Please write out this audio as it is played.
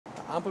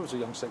Amber was a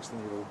young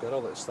 16-year-old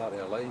girl at the start of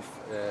her life.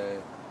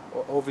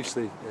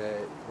 Obviously,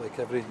 like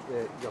every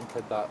young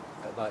kid at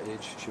that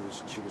age, she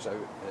was out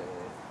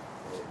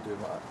doing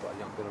what a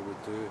young girl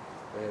would do.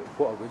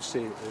 What I would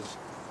say is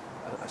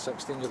a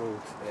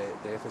 16-year-old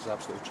death is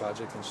absolutely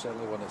tragic, and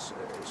certainly when it's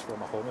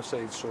from a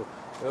homicide. So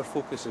our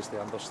focus is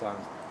to understand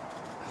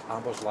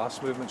Amber's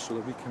last movement so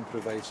that we can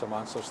provide some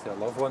answers to her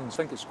loved ones. I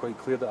think it's quite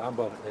clear that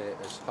Amber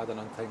has had an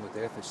untimely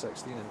death at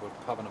 16 and we're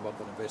having a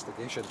murder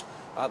investigation.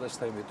 At this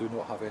time we do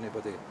not have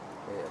anybody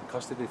in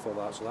custody for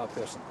that, so that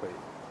person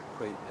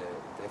quite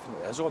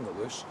definitely is on the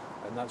loose,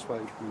 and that's why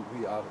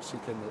we are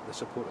seeking the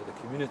support of the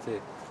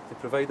community to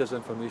provide us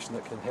information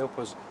that can help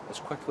us as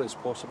quickly as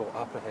possible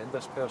apprehend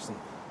this person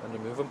and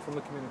remove him from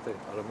the community,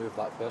 or remove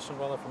that person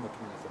rather from the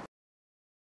community.